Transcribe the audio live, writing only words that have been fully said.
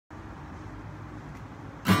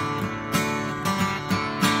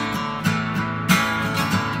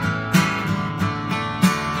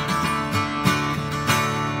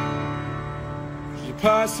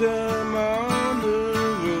possum on the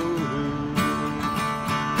road,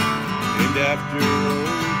 named after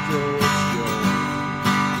old George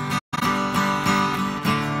Jones.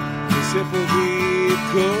 The simple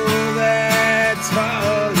vehicle that's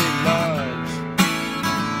hauling logs,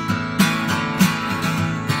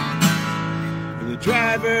 and the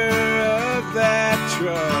driver of that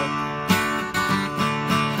truck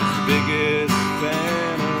is the biggest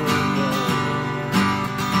fan of all.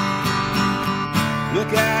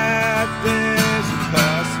 Look out, there's a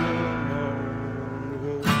possum on the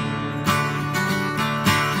road.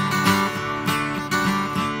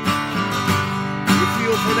 The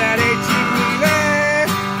fuel for that 18-wheeler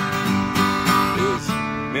is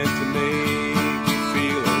meant to make you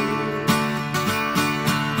feel old.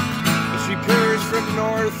 As she purrs from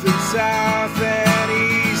north and south and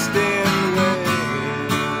east and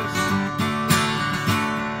west,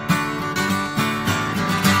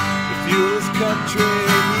 the fuel is country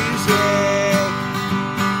music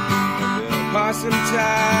of the possum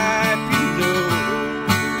type, you know.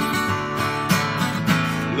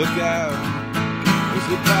 Look out, there's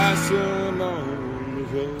a possum on the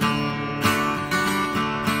road.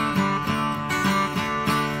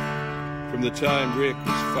 From the time Rick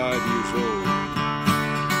was 5 years old,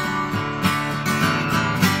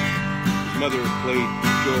 his mother played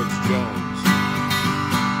George Jones.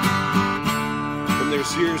 From their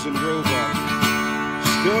Sears and Roebuck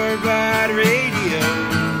store-bought radio,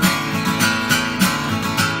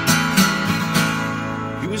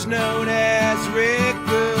 he was known as Rick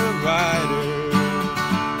the Rider.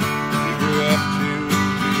 He grew up to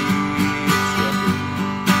be a trucker,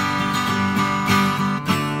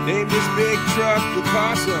 named his big truck the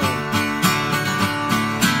Possum.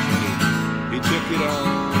 He took it on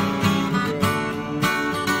the road.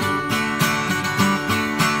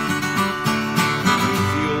 The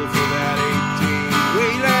fuel for that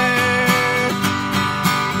 18-wheeler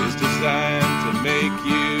is designed to make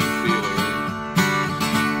you feel it.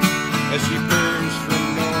 As she burns from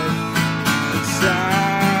north and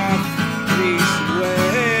south, and east and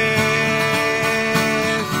west,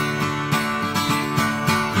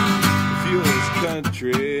 the fuel is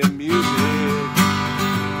country music,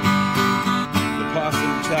 the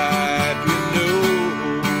possum type, you know.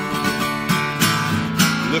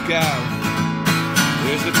 Look out,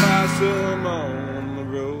 there's a possum on the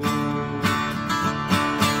road.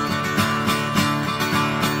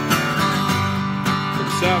 From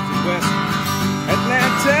south and west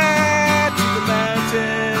Atlanta to the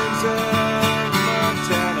mountains of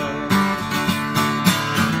Montana,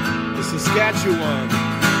 the Saskatchewan,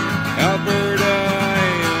 Alberta,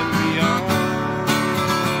 and beyond.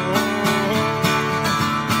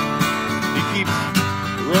 He keeps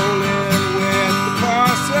rolling with the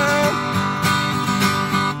possum.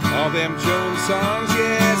 All them Jones songs,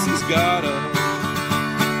 yes, he's got 'em.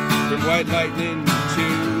 From White Lightning to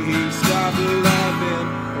He Stopped Loving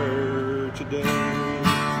Her Today.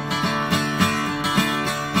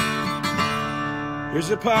 There's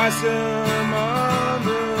a possum on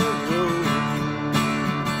the road,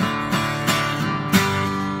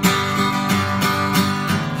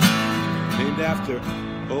 named after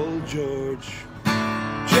old George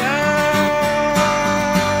Jones.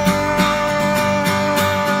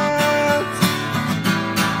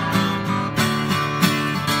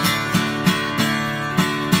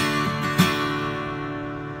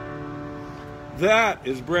 That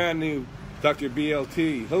is brand new Dr.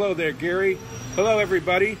 BLT. Hello there, Gary. Hello,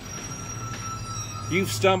 everybody. You've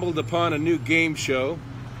stumbled upon a new game show.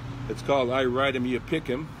 It's called I Write 'Em, You Pick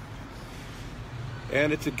 'Em.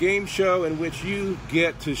 And it's a game show in which you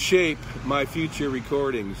get to shape my future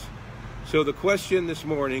recordings. So the question this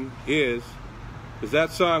morning is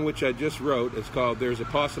that song which I just wrote, it's called There's a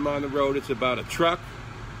Possum on the Road. It's about a truck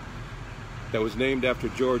that was named after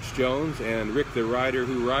George Jones and Rick the Rider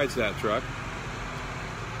who rides that truck.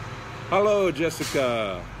 Hello,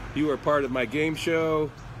 Jessica. You are part of my game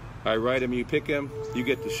show. I write 'em, you pick 'em. You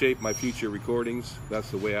get to shape my future recordings. That's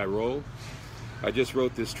the way I roll. I just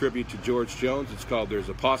wrote this tribute to George Jones. It's called There's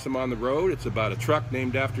a Possum on the Road. It's about a truck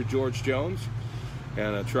named after George Jones.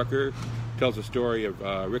 And a trucker tells a story of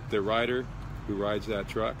Rick the Rider who rides that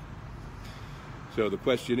truck. So the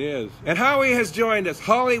question is, and Howie has joined us.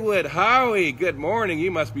 Hollywood, Howie, good morning.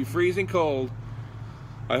 You must be freezing cold.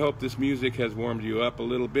 I hope this music has warmed you up a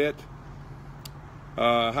little bit.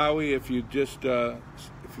 Howie, if you just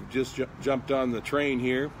jumped on the train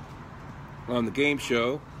here on the game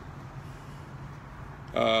show,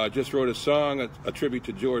 just wrote a song, a tribute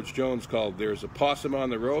to George Jones called "There's a Possum on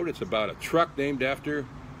the Road." It's about a truck named after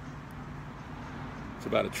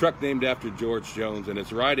George Jones, and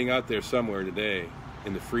it's riding out there somewhere today.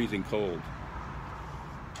 in the freezing cold.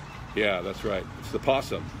 Yeah, that's right. It's the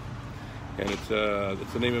Possum, and it's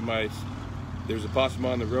the name of my. There's a Possum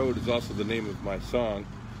on the Road is also the name of my song.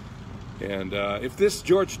 And if this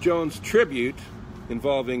George Jones tribute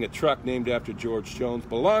involving a truck named after George Jones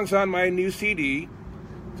belongs on my new CD,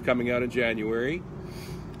 it's coming out in January,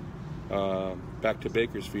 Back to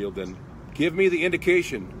Bakersfield, then give me the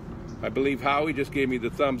indication. I believe Howie just gave me the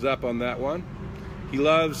thumbs up on that one. He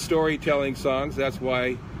loves storytelling songs. That's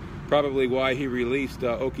probably why he released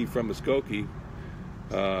Okie from Muskogee,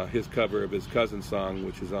 his cover of his cousin's song,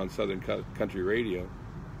 which is on Southern Country Radio.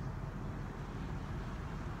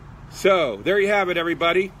 So, there you have it,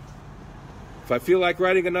 everybody. If I feel like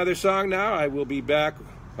writing another song now, I will be back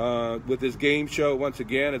with this game show once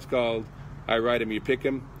again. It's called I Write 'Em, You Pick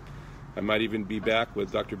 'Em. I might even be back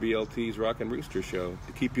with Dr. BLT's Rockin' Rooster Show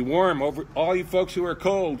to keep you warm. Over all you folks who are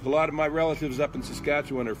cold, a lot of my relatives up in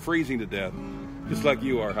Saskatchewan are freezing to death, just like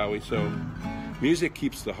you are, Howie. So music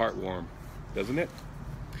keeps the heart warm, doesn't it?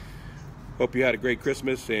 Hope you had a great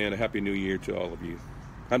Christmas and a Happy New Year to all of you.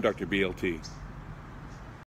 I'm Dr. BLT.